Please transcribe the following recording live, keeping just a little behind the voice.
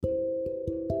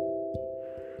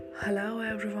Hello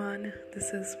everyone,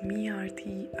 this is me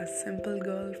Aarti, a simple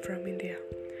girl from India.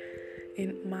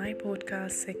 In my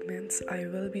podcast segments, I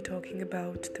will be talking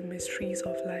about the mysteries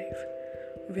of life,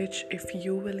 which, if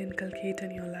you will inculcate in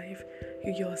your life,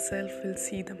 you yourself will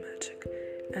see the magic.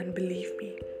 And believe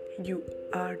me, you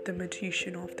are the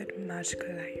magician of that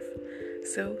magical life.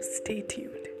 So stay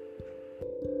tuned.